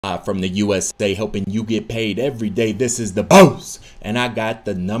From the USA, helping you get paid every day. This is the boss, and I got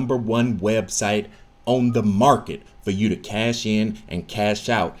the #1 website on the market for you to cash in and cash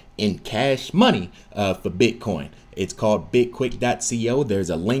out in cash money for Bitcoin. It's called bitquick.co.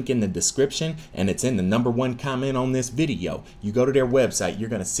 There's a link in the description, and it's in the #1 comment on this video. You go to their website, you're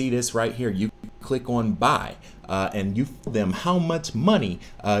going to see this right here. You click on buy, and you tell them how much money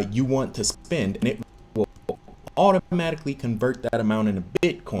you want to spend, and it will automatically convert that amount into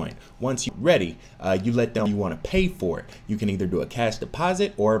Bitcoin. Once you're ready, you let them know you want to pay for it. You can either do a cash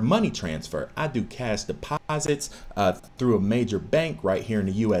deposit or a money transfer. I do cash deposits through a major bank right here in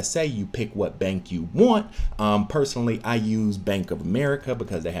the USA. You pick what bank you want. Personally, I use Bank of America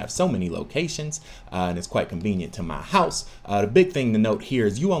because they have so many locations, and it's quite convenient to my house. The big thing to note here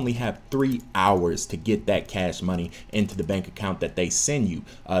is you only have 3 hours to get that cash money into the bank account that they send you.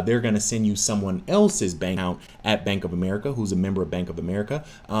 They're going to send you someone else's bank account at Bank of America, who's a member of Bank of America,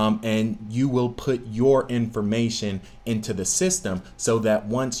 and you will put your information into the system so that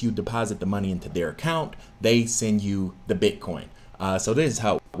once you deposit the money into their account, they send you the Bitcoin. So this is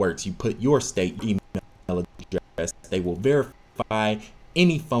how it works. You put your state email address. They will verify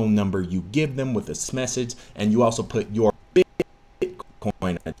any phone number you give them with this message, and you also put your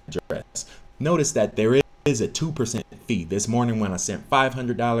Bitcoin address. Notice that there is a 2% fee. This morning when I sent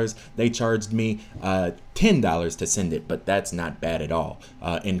 $500, they charged me $10 to send it, but that's not bad at all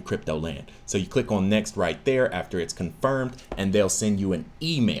in crypto land. So you click on next right there after it's confirmed, and they'll send you an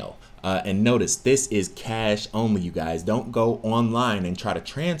email. And notice this is cash only, you guys. Don't go online and try to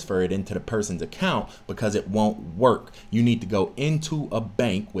transfer it into the person's account because it won't work. You need to go into a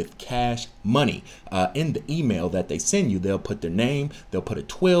bank with cash money. In the email that they send you, they'll put their name, they'll put a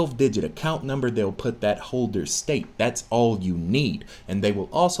 12-digit account number, they'll put that holder's state. That's all you need. And they will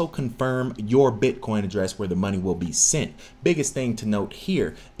also confirm your Bitcoin address where the money will be sent. Biggest thing to note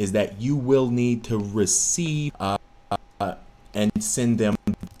here is that you will need to receive and send them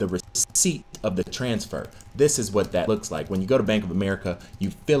the receipt of the transfer. This is what that looks like. When you go to Bank of America,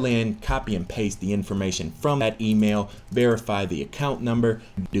 you fill in, copy and paste the information from that email, verify the account number.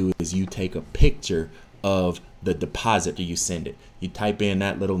 What you do is you take a picture of the deposit you send it. You type in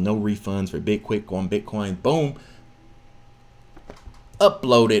that little no refunds for BitQuick on Bitcoin, boom,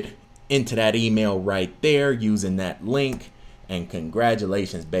 upload it into that email right there using that link. And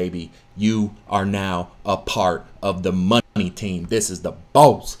congratulations, baby. You are now a part of the money team. This is the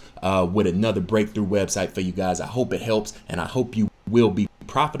boss with another breakthrough website for you guys. I hope it helps, and I hope you will be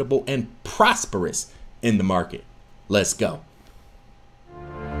profitable and prosperous in the market. Let's go.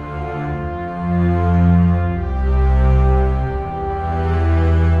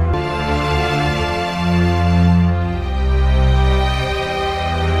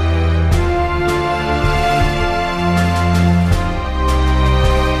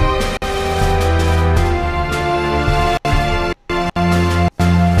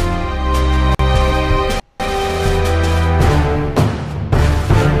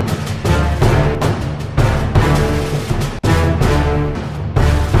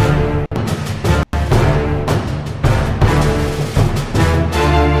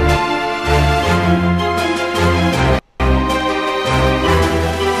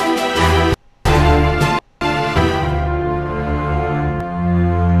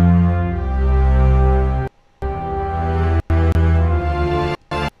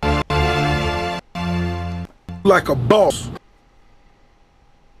 Like a boss.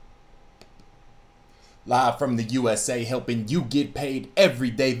 Live from the USA, helping you get paid every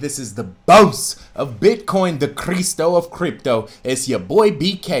day. This is the boss of Bitcoin, the Cristo of crypto. It's your boy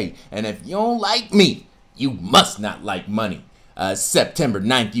BK. And if you don't like me, you must not like money. September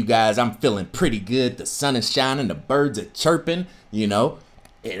 9th, you guys, I'm feeling pretty good. The sun is shining, the birds are chirping, you know.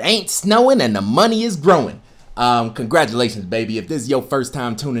 It ain't snowing and the money is growing. Congratulations, baby. If this is your first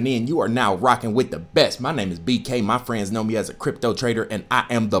time tuning in, you are now rocking with the best. My name is BK. My friends know me as a crypto trader, and I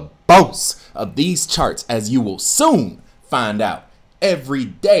am the boss of these charts, as you will soon find out. Every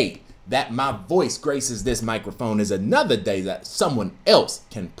day that my voice graces this microphone is another day that someone else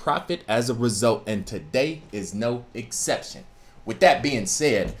can profit as a result, and today is no exception. With that being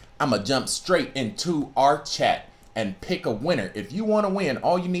said, I'm gonna jump straight into our chat and pick a winner. If you want to win,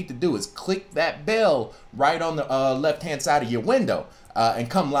 all you need to do is click that bell right on the left-hand side of your window and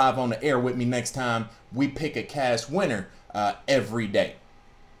come live on the air with me next time we pick a cash winner every day.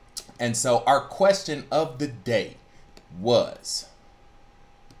 And so our question of the day was,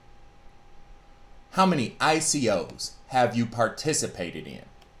 how many ICOs have you participated in?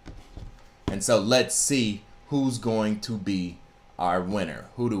 And so let's see who's going to be our winner.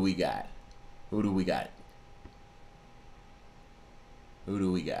 Who do we got? Who do we got? Who do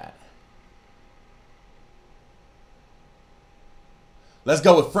we got? Let's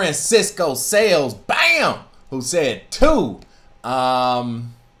go with Francisco Sales, bam, who said 2. Not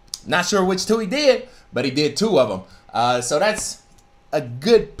sure which 2 he did, but he did 2 of them. So that's a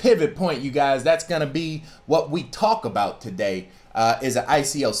good pivot point, you guys. That's going to be what we talk about today, is an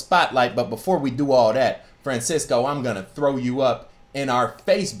ICO spotlight. But before we do all that, Francisco, I'm going to throw you up in our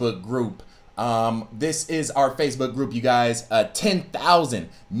Facebook group. This is our Facebook group, you guys. 10,000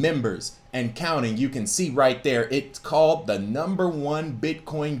 members and counting. You can see right there. It's called the #1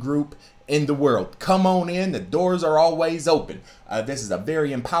 Bitcoin group in the world. Come on in. The doors are always open. This is a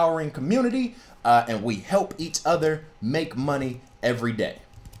very empowering community, and we help each other make money every day.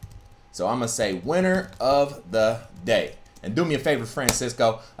 So I'm going to say winner of the day. And do me a favor,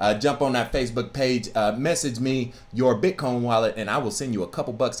 Francisco, jump on that Facebook page, message me your Bitcoin wallet, and I will send you a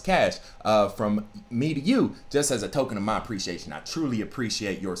couple bucks cash from me to you, just as a token of my appreciation. I truly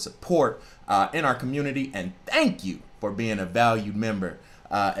appreciate your support in our community, and thank you for being a valued member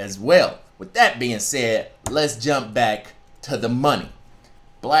as well. With that being said, let's jump back to the money.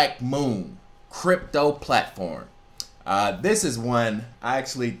 BlackMoon crypto platform. This is one I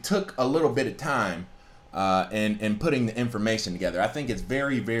actually took a little bit of time and putting the information together. I think it's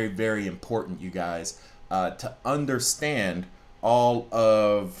very, very, very important, you guys, to understand all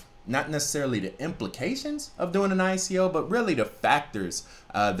of, not necessarily the implications of doing an ICO, but really the factors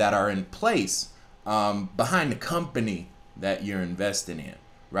that are in place behind the company that you're investing in,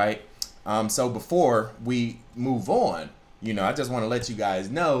 right? So before we move on, you know, I just want to let you guys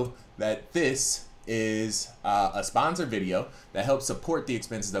know that this is a sponsored video that helps support the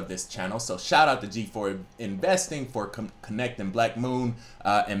expenses of this channel. So shout out to G for investing, for connecting BlackMoon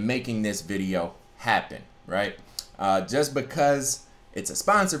and making this video happen, right? Just because it's a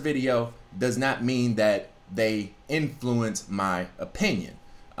sponsored video does not mean that they influence my opinion.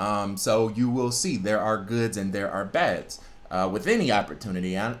 So you will see there are goods and there are bads with any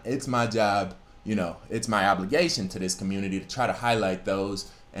opportunity. It's my job, you know, it's my obligation to this community to try to highlight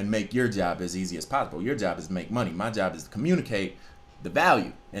those and make your job as easy as possible. Your job is to make money. My job is to communicate the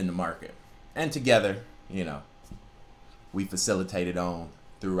value in the market. And together, you know, we facilitate it on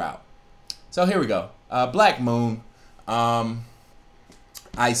throughout. So here we go. BlackMoon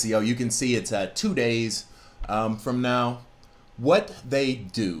ICO. You can see it's 2 days from now. What they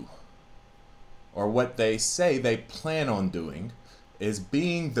do, or what they say they plan on doing, is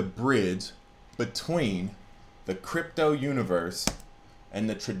being the bridge between the crypto universe and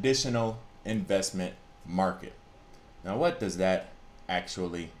the traditional investment market. Now, what does that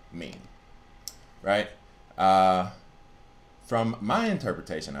actually mean, right? From my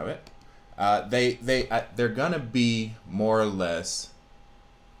interpretation of it, they're gonna be more or less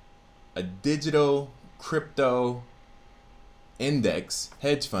a digital crypto index,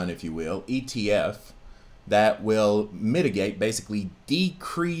 hedge fund, if you will, ETF, that will mitigate, basically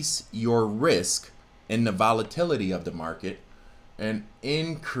decrease your risk in the volatility of the market and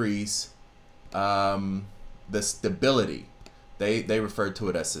increase the stability. They refer to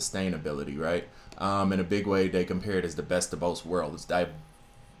it as sustainability, right? In a big way, they compare it as the best of both worlds,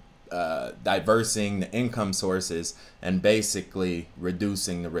 diversing the income sources and basically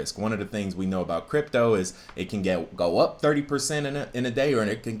reducing the risk. One of the things we know about crypto is it can go up 30% in a day, or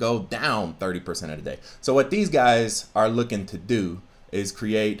it can go down 30% in a day. So what these guys are looking to do is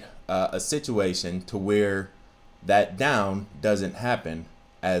create a situation to where that down doesn't happen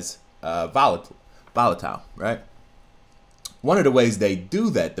as volatile, right? One of the ways they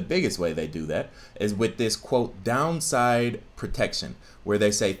do that, the biggest way they do that, is with this, quote, downside protection, where they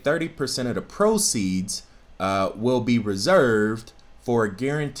say 30% of the proceeds will be reserved for a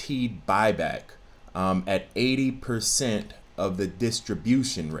guaranteed buyback at 80% of the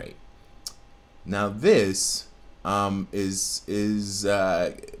distribution rate. Now this is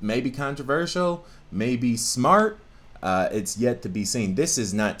maybe controversial, maybe smart. It's yet to be seen. This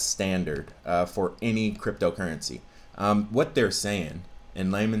is not standard for any cryptocurrency. What they're saying in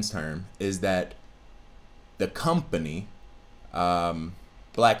layman's term is that the company,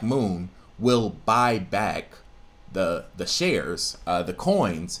 BlackMoon, will buy back the shares, the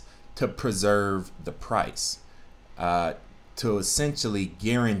coins, to preserve the price, to essentially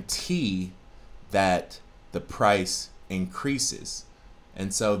guarantee that the price increases.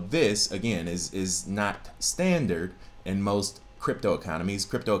 And so this, again, is not standard in most crypto economies.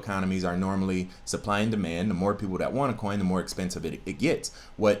 Crypto economies are normally supply and demand. The more people that want a coin, the more expensive it gets.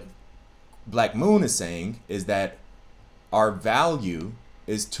 What BlackMoon is saying is that our value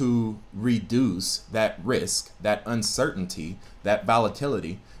is to reduce that risk, that uncertainty, that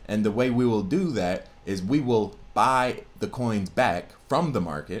volatility. And the way we will do that is we will buy the coins back from the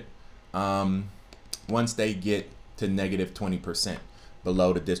market once they get to negative 20%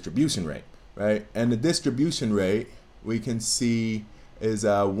 below the distribution rate, right? And the distribution rate we can see is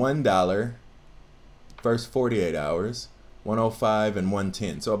 $1 first 48 hours, 105 and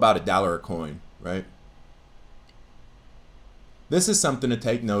 110, so about $1 a coin, right? This is something to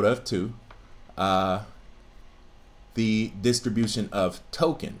take note of too. The distribution of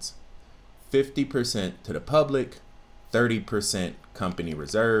tokens, 50% to the public, 30% company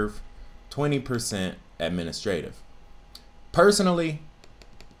reserve, 20% administrative. Personally,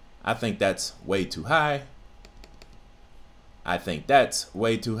 I think that's way too high. I think that's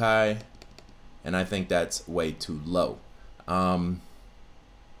way too high. And I think that's way too low.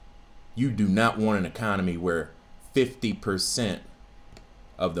 You do not want an economy where 50%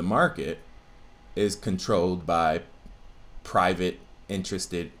 of the market is controlled by private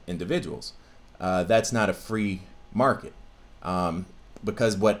interested individuals. That's not a free market,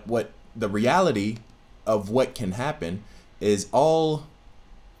 because what the reality of what can happen is all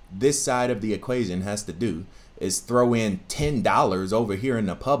this side of the equation has to do is throw in $10 over here in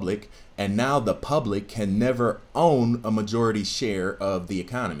the public, and now the public can never own a majority share of the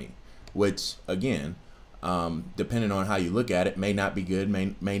economy, which again, depending on how you look at it, may not be good,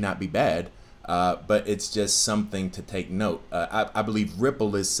 may not be bad, but it's just something to take note. I believe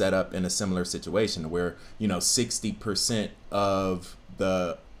Ripple is set up in a similar situation where 60% of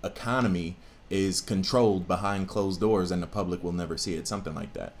the economy is controlled behind closed doors and the public will never see it, something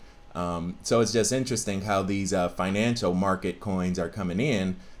like that. So it's just interesting how these financial market coins are coming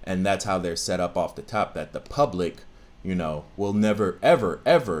in, and that's how they're set up off the top, that the public, will never,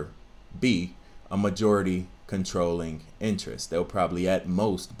 ever be a majority controlling interest. They'll probably at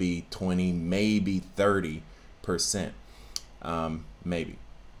most be 20, maybe 30%, maybe,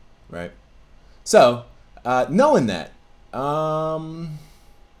 right? So knowing that,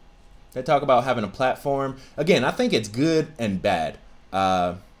 they talk about having a platform. Again, I think it's good and bad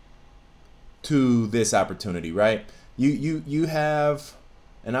to this opportunity, right? You have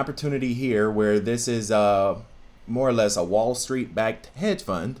an opportunity here where this is more or less a Wall Street backed hedge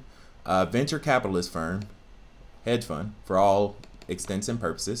fund, venture capitalist firm, hedge fund for all extents and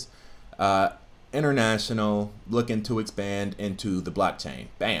purposes, international, looking to expand into the blockchain.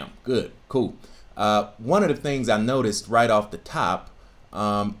 Bam, good, cool. One of the things I noticed right off the top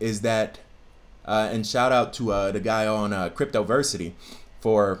is that, and shout out to the guy on Cryptoversity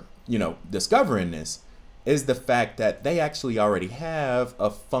for discovering this, is the fact that they actually already have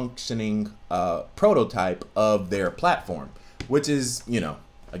a functioning prototype of their platform, which is,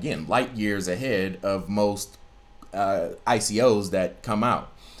 again, light years ahead of most ICOs that come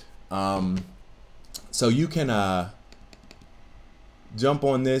out. So you can jump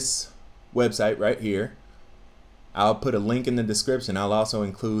on this website right here. I'll put a link in the description. I'll also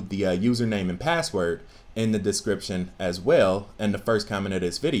include the username and password in the description as well, and the first comment of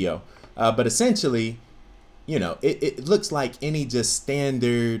this video. But essentially, it looks like any just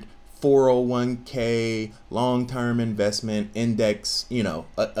standard 401k long-term investment index,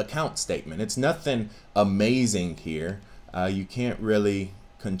 account statement. It's nothing amazing here. You can't really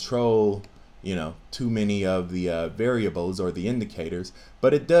control, too many of the variables or the indicators,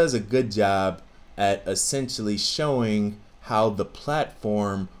 but it does a good job at essentially showing how the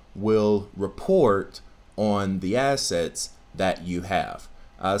platform will report on the assets that you have.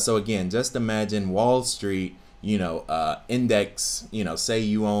 So again, just imagine Wall Street, index, say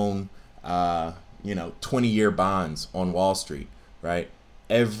you own, 20-year bonds on Wall Street, right?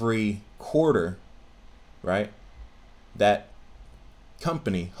 Every quarter, right, that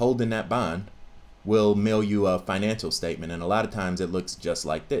company holding that bond will mail you a financial statement. And a lot of times it looks just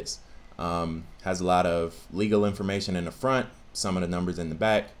like this. Has a lot of legal information in the front, some of the numbers in the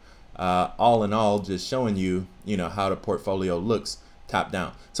back. All in all, just showing you, how the portfolio looks top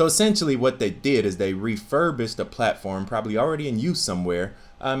down. So essentially what they did is they refurbished a platform probably already in use somewhere,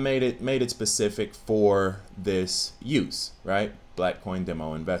 made it specific for this use, right? Blackcoin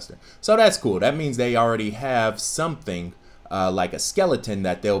Demo Investor. So that's cool. That means they already have something like a skeleton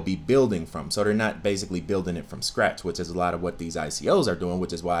that they'll be building from. So they're not basically building it from scratch, which is a lot of what these ICOs are doing,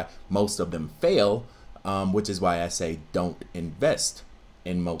 which is why most of them fail, which is why I say don't invest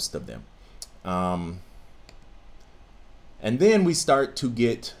in most of them. And then we start to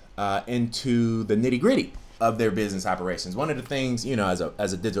get into the nitty-gritty of their business operations. One of the things, as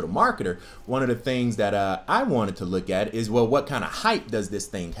a digital marketer, one of the things that I wanted to look at is, well, what kind of hype does this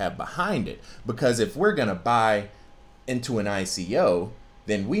thing have behind it? Because if we're gonna buy into an ICO,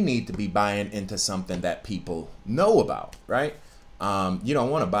 then we need to be buying into something that people know about, right? You don't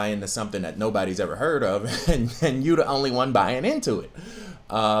want to buy into something that nobody's ever heard of, and you're the only one buying into it.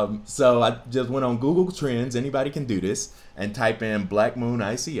 So I just went on Google Trends. Anybody can do this, and type in BlackMoon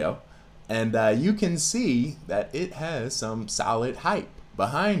ICO, and you can see that it has some solid hype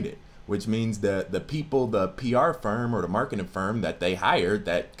behind it, which means the people, the PR firm or the marketing firm that they hired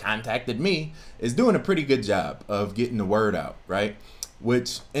that contacted me is doing a pretty good job of getting the word out, right?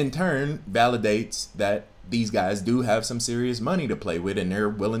 Which in turn validates that these guys do have some serious money to play with, and they're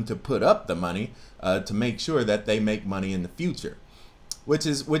willing to put up the money to make sure that they make money in the future, which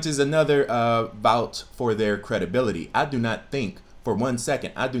is another vouch for their credibility. I do not think for 1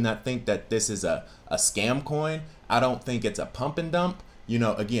 second, I do not think that this is a scam coin. I don't think it's a pump and dump. You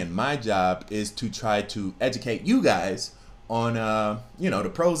know, again, my job is to try to educate you guys on, you know, the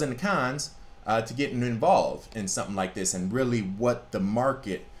pros and the cons to getting involved in something like this, and really what the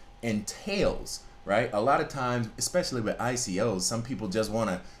market entails, right? A lot of times, especially with ICOs, some people just want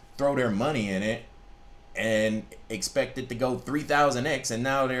to throw their money in it and expect it to go 3,000x, and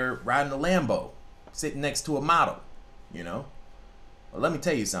now they're riding a Lambo, sitting next to a model, you know? Well, let me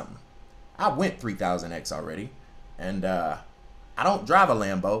tell you something. I went 3,000x already, and I don't drive a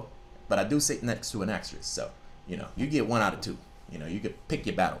Lambo, but I do sit next to an actress. So, you know, you get 1 out of 2. You know, you could pick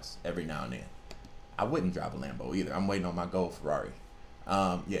your battles every now and then. I wouldn't drive a Lambo either. I'm waiting on my gold Ferrari.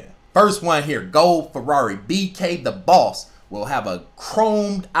 Yeah. First one here, gold Ferrari. BK the boss will have a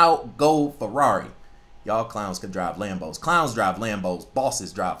chromed out gold Ferrari. Y'all clowns could drive Lambos. Clowns drive Lambos.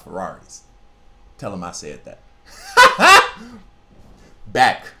 Bosses drive Ferraris. Tell them I said that.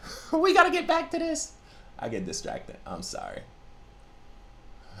 Back. We got to get back to this. I get distracted. I'm sorry.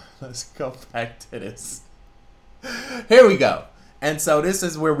 Let's go back to this. Here we go. And so this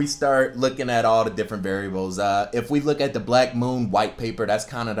is where we start looking at all the different variables. If we look at the BlackMoon white paper, that's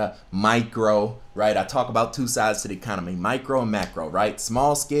kind of the micro, right? I talk about 2 sides to the economy, micro and macro, right?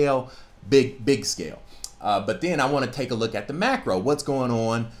 Small scale, big scale. But then I want to take a look at the macro, what's going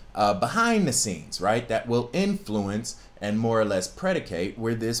on behind the scenes, right? That will influence and more or less predicate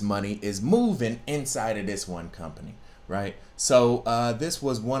where this money is moving inside of this one company, right? So this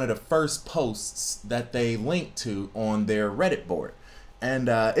was one of the first posts that they linked to on their Reddit board. And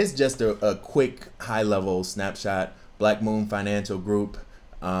it's just a quick high-level snapshot. BlackMoon Financial Group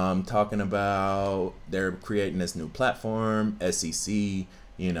talking about they're creating this new platform, SEC,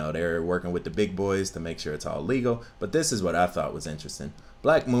 you know, they're working with the big boys to make sure it's all legal. But this is what I thought was interesting.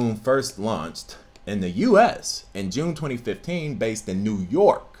 BlackMoon first launched in the US in June 2015 based in New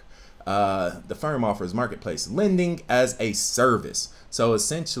York. The firm offers marketplace lending as a service. So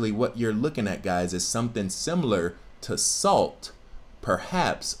essentially what you're looking at, guys, is something similar to Salt,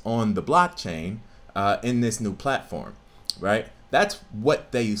 perhaps on the blockchain in this new platform, right? That's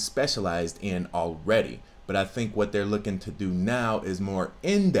what they specialized in already. But I think what they're looking to do now is more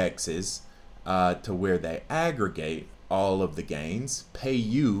indexes to where they aggregate all of the gains, pay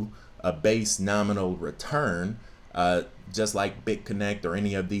you a base nominal return, just like BitConnect or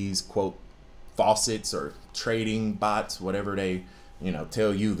any of these quote faucets or trading bots, whatever they, you know,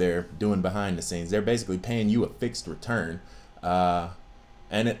 tell you they're doing behind the scenes. They're basically paying you a fixed return,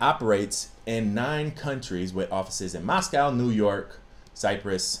 and it operates in 9 countries with offices in Moscow, New York,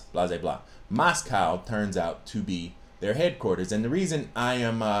 Cyprus, blah blah blah. Moscow turns out to be their headquarters, and the reason I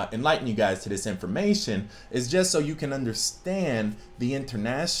am enlightening you guys to this information is just so you can understand the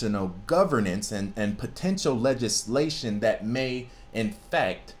international governance and potential legislation that may in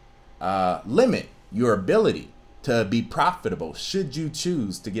fact limit your ability to be profitable should you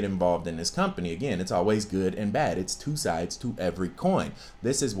choose to get involved in this company. Again, it's always good and bad. It's 2 sides to every coin.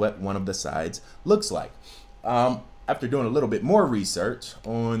 This is what one of the sides looks like. After doing a little bit more research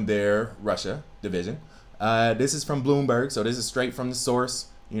on their Russia division, this is from Bloomberg, so this is straight from the source.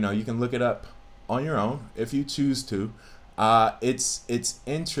 You know, you can look it up on your own if you choose to. It's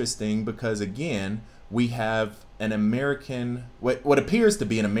interesting because, again, we have an American, what appears to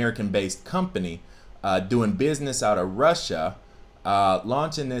be an American-based company doing business out of Russia,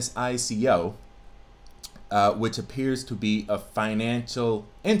 launching this ICO, which appears to be a financial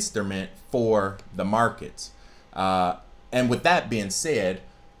instrument for the markets. And with that being said,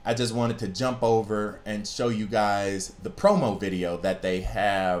 I just wanted to jump over and show you guys the promo video that they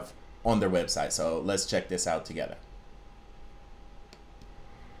have on their website. So let's check this out together.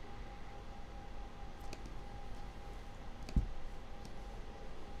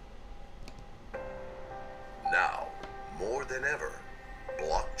 Now, more than ever,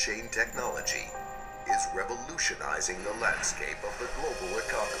 blockchain technology is revolutionizing the landscape of the global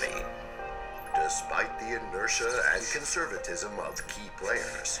economy. Despite the inertia and conservatism of key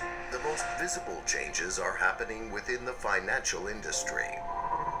players, the most visible changes are happening within the financial industry.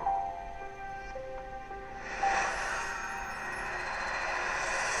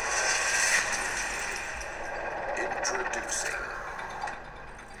 Introducing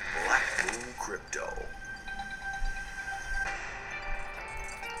BlackMoon Crypto,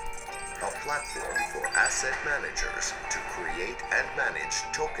 a platform for asset managers to create and manage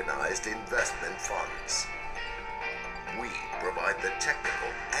tokenized investment funds. We provide the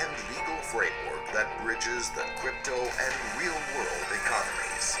technical and legal framework that bridges the crypto and real-world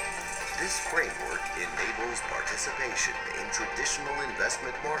economies. This framework enables participation in traditional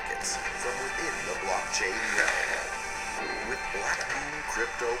investment markets from within the blockchain realm. With BlackMoon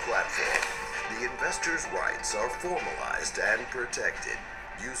Crypto Platform, the investor's rights are formalized and protected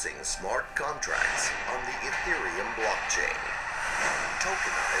using smart contracts on the Ethereum blockchain.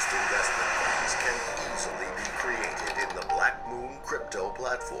 Tokenized investment funds can easily be created in the BlackMoon Crypto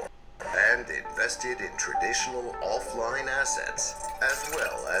Platform and invested in traditional offline assets, as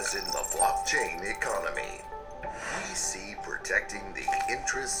well as in the blockchain economy. We see protecting the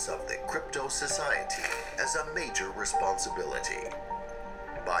interests of the crypto society as a major responsibility.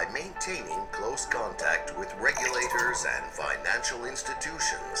 By maintaining close contact with regulators and financial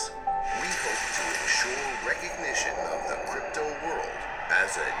institutions, we hope to ensure recognition of the crypto world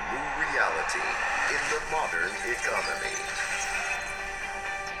as a new reality in the modern economy.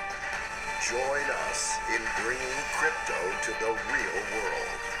 Join us in bringing crypto to the real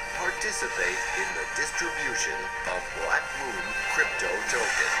world. Participate in the distribution of BlackMoon crypto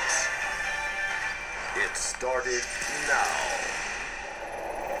tokens. It started now.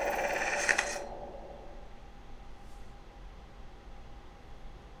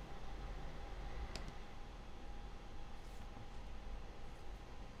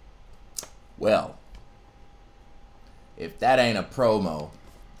 Well, if that ain't a promo,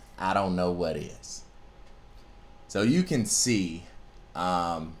 I don't know what is. So you can see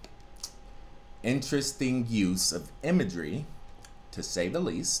interesting use of imagery, to say the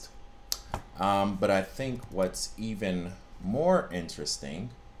least. But I think what's even more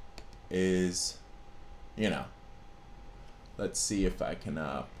interesting is, you know, let's see if I can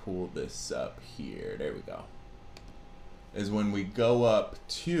pull this up here. There we go. Is when we go up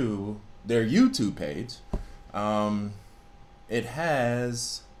to their YouTube page, it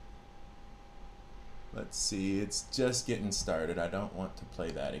has, let's see, it's just getting started. I don't want to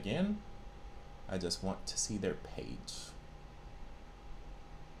play that again. I just want to see their page.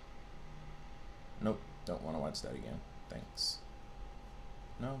 Nope, don't want to watch that again. Thanks.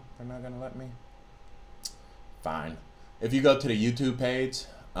 No, they're not gonna let me. Fine. If you go to the YouTube page,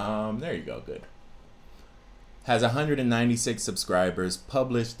 there you go, good. Has 196 subscribers,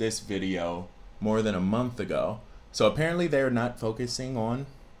 published this video more than a month ago. So apparently they're not focusing on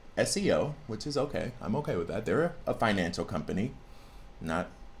SEO, which is okay. I'm okay with that. They're a financial company, not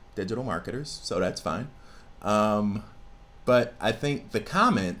digital marketers, so that's fine. But I think the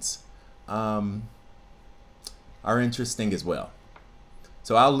comments are interesting as well.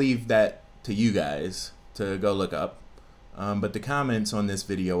 So I'll leave that to you guys to go look up. But the comments on this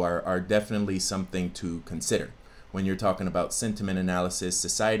video are definitely something to consider. When you're talking about sentiment analysis,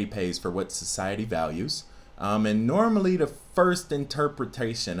 society pays for what society values. And normally the first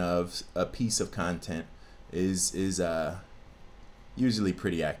interpretation of a piece of content is usually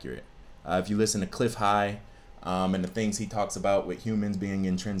pretty accurate. If you listen to Cliff High and the things he talks about with humans being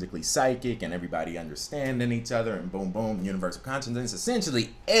intrinsically psychic and everybody understanding each other and boom, boom, universal consciousness, essentially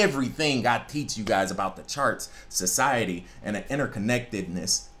everything I teach you guys about the charts, society, and the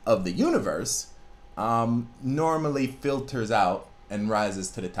interconnectedness of the universe normally filters out and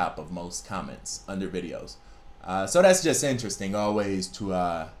rises to the top of most comments under videos. So that's just interesting always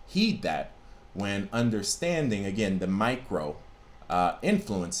to heed that when understanding, again, the micro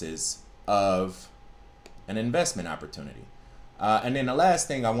influences of an investment opportunity. And then the last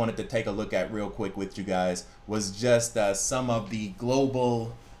thing I wanted to take a look at real quick with you guys was just some of the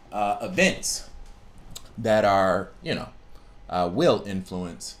global events that are, you know, will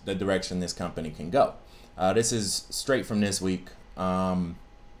influence the direction this company can go. This is straight from this week. China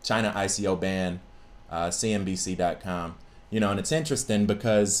ICO ban, CNBC.com. You know, and it's interesting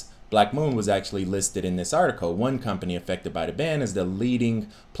because BlackMoon was actually listed in this article. One company affected by the ban is the leading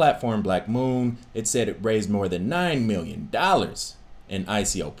platform, BlackMoon. It said it raised more than $9 million in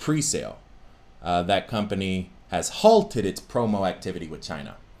ICO pre-sale. That company has halted its promo activity with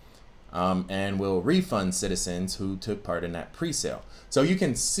China and will refund citizens who took part in that pre-sale. So you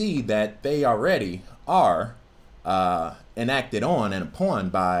can see that they already are enacted on and upon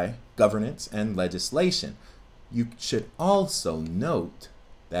by governance and legislation. You should also note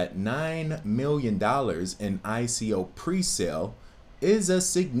that $9 million in ICO pre-sale is a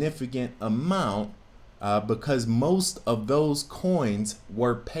significant amount because most of those coins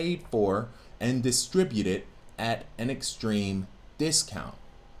were paid for and distributed at an extreme discount,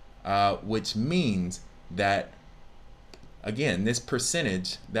 which means that, again, this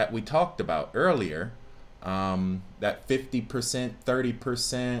percentage that we talked about earlier, that 50%,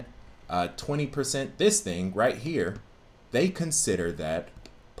 30%, 20%, this thing right here, they consider that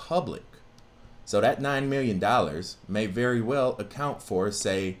public. So that $9 million may very well account for,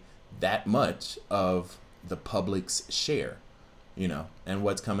 say, that much of the public's share, you know, and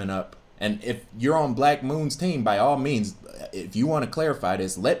what's coming up. And if you're on BlackMoon's team, by all means, if you want to clarify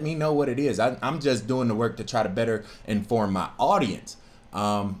this, let me know what it is. I'm just doing the work to try to better inform my audience.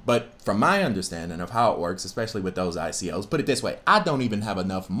 But from my understanding of how it works, especially with those ICOs, put it this way, I don't even have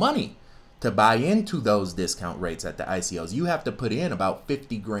enough money to buy into those discount rates at the ICOs. You have to put in about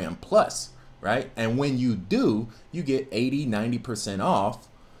 50 grand plus, right? And when you do, you get 80, 90% off,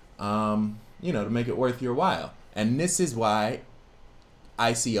 you know, to make it worth your while. And this is why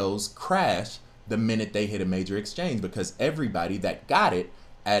ICOs crash the minute they hit a major exchange, because everybody that got it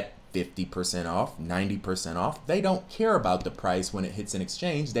at 50% off, 90% off, they don't care about the price when it hits an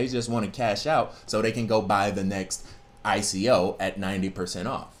exchange. They just want to cash out so they can go buy the next ICO at 90%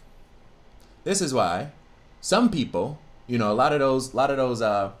 off. This is why some people, you know, a lot of those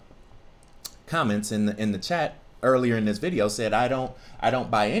comments in the chat earlier in this video said, I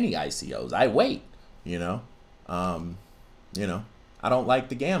don't buy any ICOs. I wait, you know, I don't like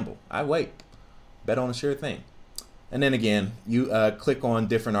to gamble. I wait, bet on a sure thing. And then again, you click on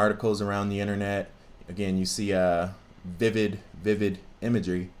different articles around the internet. Again, you see vivid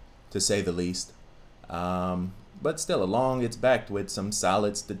imagery, to say the least. But still, it's backed with some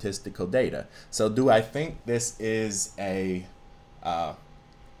solid statistical data. So do I think this is a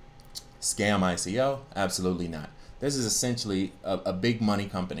scam ICO? Absolutely not. This is essentially a big money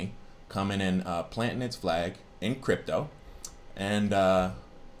company coming and planting its flag in crypto and,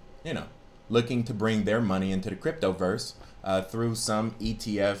 you know, looking to bring their money into the cryptoverse through some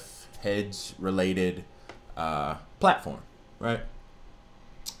ETF hedge related platform, right?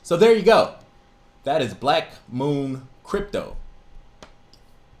 So there you go. That is BlackMoon Crypto.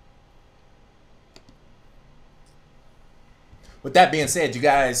 With that being said, you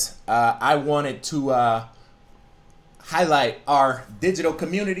guys, I wanted to highlight our digital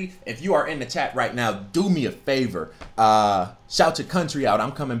community. If you are in the chat right now, do me a favor. Shout your country out.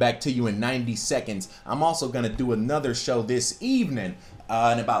 I'm coming back to you in 90 seconds. I'm also going to do another show this evening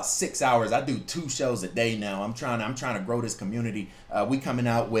in about 6 hours. I do 2 shows a day now. I'm trying to grow this community. We coming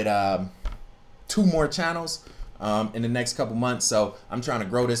out with 2 more channels in the next couple months. So I'm trying to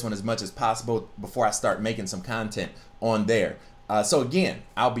grow this one as much as possible before I start making some content on there. So again,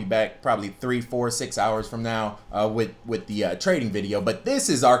 I'll be back probably 3, 4, 6 hours from now with the trading video. But this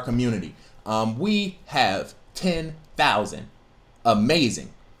is our community. We have 10,000 amazing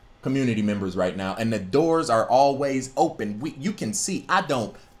community members right now, and the doors are always open. You can see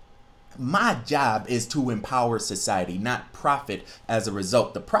my job is to empower society, not profit as a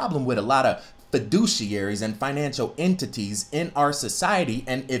result. The problem with a lot of fiduciaries and financial entities in our society,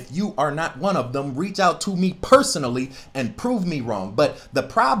 and if you are not one of them, reach out to me personally and prove me wrong. But the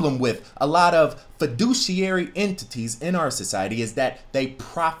problem with a lot of fiduciary entities in our society is that they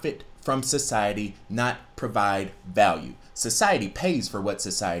profit from society, not provide value. Society pays for what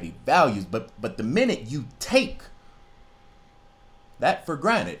society values, but the minute you take that for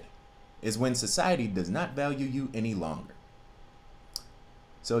granted is when society does not value you any longer.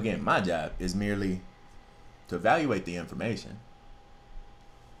 So again, my job is merely to evaluate the information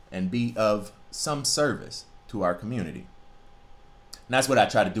and be of some service to our community. And that's what I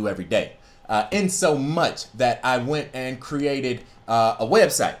try to do every day. In so much that I went and created a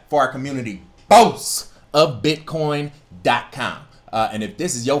website for our community, bossofbitcoin.com. And if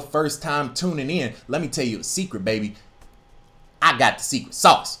this is your first time tuning in, let me tell you a secret, baby. I got the secret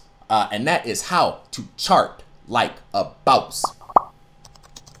sauce. And that is how to chart like a boss.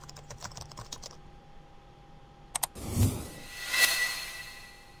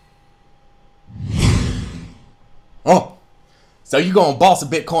 Oh, so you go on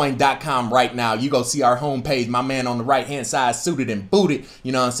bossofbitcoin.com right now. You go see our homepage. My man on the right hand side, suited and booted,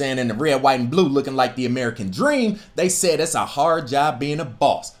 you know what I'm saying, in the red, white, and blue, looking like the American dream. They said it's a hard job being a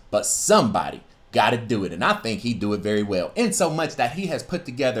boss, but somebody got to do it. And I think he do it very well. In so much that he has put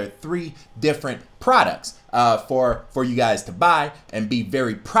together 3 different products for you guys to buy and be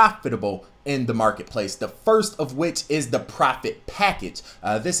very profitable in the marketplace. The first of which is the profit package.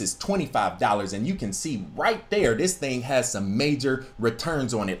 This is $25, and you can see right there, this thing has some major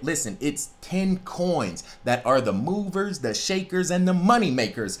returns on it. Listen, it's 10 coins that are the movers, the shakers, and the money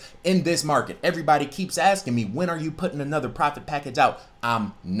makers in this market. Everybody keeps asking me, when are you putting another profit package out?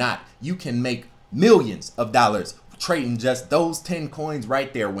 I'm not. You can make millions of dollars trading just those 10 coins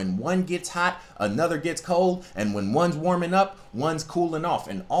right there. When one gets hot, another gets cold, and when one's warming up, one's cooling off.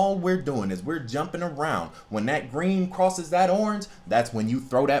 And all we're doing is we're jumping around. When that green crosses that orange, that's when you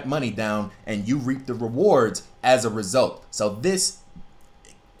throw that money down and you reap the rewards as a result. So this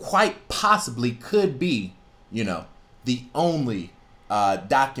quite possibly could be, you know, the only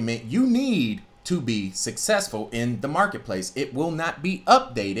document you need to be successful in the marketplace. It will not be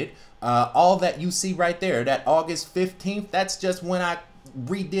updated. All that you see right there, that August 15th, that's just when I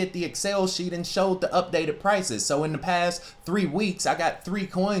redid the Excel sheet and showed the updated prices. So in the past 3 weeks, I got 3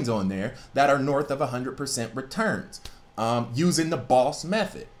 coins on there that are north of 100% returns using the boss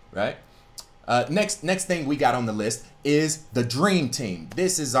method, right? Next thing we got on the list is the Dream Team.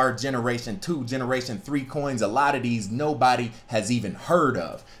 This is our Generation 2, Generation 3 coins. A lot of these nobody has even heard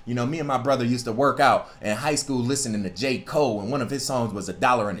of. You know, me and my brother used to work out in high school listening to J. Cole, and one of his songs was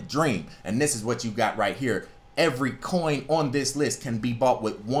 $1 in a Dream. And this is what you got right here. Every coin on this list can be bought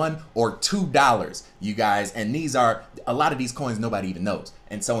with $1 or $2, you guys. And these are, a lot of these coins nobody even knows.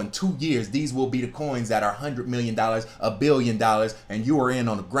 And so in 2 years, these will be the coins that are $100 million, $1 billion, and you are in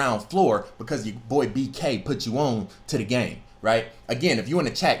on the ground floor because your boy BK put you on to the game, right? Again, if you're in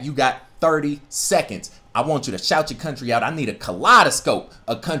the chat, you got 30 seconds. I want you to shout your country out. I need a kaleidoscope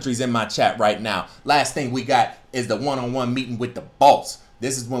of countries in my chat right now. Last thing we got is the one-on-one meeting with the boss.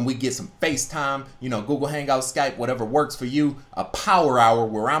 This is when we get some FaceTime, you know, Google Hangout, Skype, whatever works for you. A power hour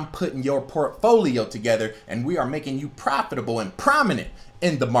where I'm putting your portfolio together and we are making you profitable and prominent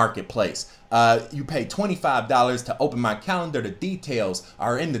in the marketplace. You pay $25 to open my calendar. The details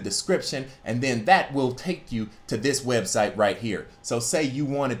are in the description, and then that will take you to this website right here. So say you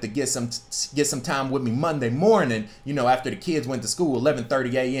wanted to get some time with me Monday morning, you know, after the kids went to school,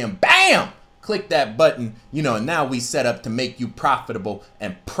 11:30 a.m. Bam! Click that button, you know, and now we set up to make you profitable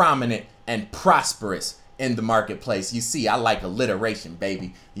and prominent and prosperous in the marketplace. You see, I like alliteration,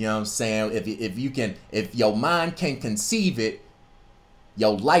 baby. You know what I'm saying? If your mind can conceive it,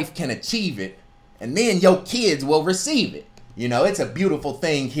 your life can achieve it, and then your kids will receive it. You know, it's a beautiful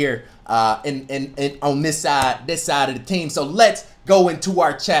thing here on this side of the team. So let's go into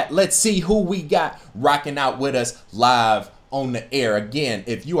our chat. Let's see who we got rocking out with us live on the air. Again,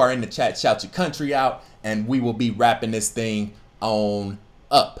 if you are in the chat, shout your country out, and we will be wrapping this thing on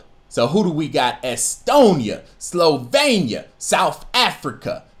up. So who do we got? Estonia, Slovenia, South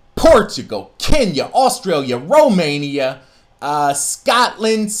Africa, Portugal, Kenya, Australia, Romania,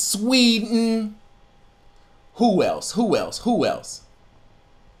 Scotland, Sweden. Who else? Who else? Who else?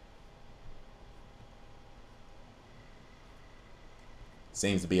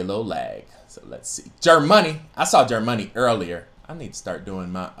 Seems to be a little lag. So let's see. Germany. I saw Germany earlier. I need to start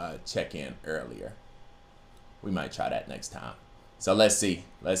doing my check-in earlier. We might try that next time. So let's see.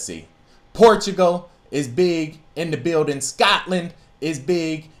 Let's see. Portugal is big in the building. Scotland is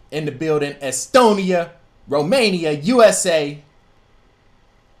big in the building. Estonia, Romania, USA.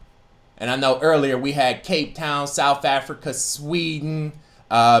 And I know earlier we had Cape Town, South Africa, Sweden.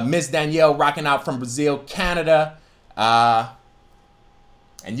 Miss Danielle rocking out from Brazil, Canada.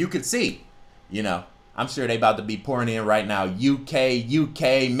 And you could see, you know, I'm sure they about to be pouring in right now.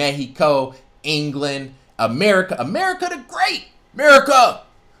 UK, Mexico, England, America. America the Great. America.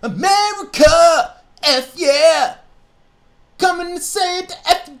 F yeah. Coming to save the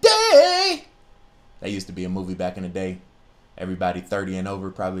F day. That used to be a movie back in the day. Everybody 30 and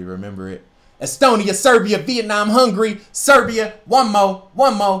over probably remember it. Estonia, Serbia, Vietnam, Hungary, Serbia. One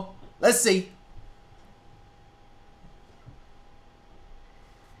more. Let's see.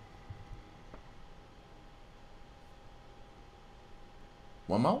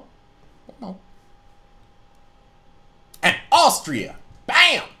 One more. And Austria.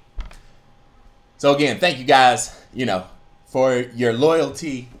 Bam! So again, thank you guys, you know, for your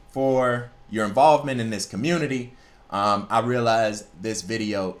loyalty, for your involvement in this community. I realize this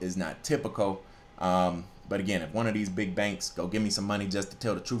video is not typical. But again, if one of these big banks go give me some money just to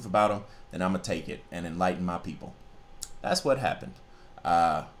tell the truth about them, then I'm going to take it and enlighten my people. That's what happened.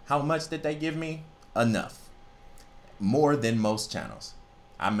 How much did they give me? Enough. More than most channels.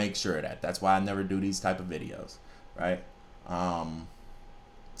 I make sure of that. That's why I never do these type of videos, right?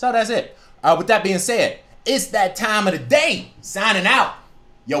 So that's it. With that being said, it's that time of the day. Signing out.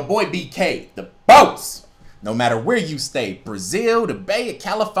 Yo, boy BK, the boss. No matter where you stay, Brazil, the Bay, or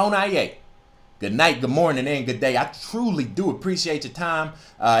California. Good night, good morning, and good day. I truly do appreciate your time.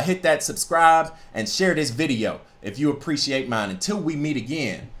 Hit that subscribe and share this video if you appreciate mine. Until we meet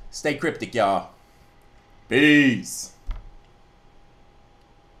again, stay cryptic, y'all. Peace.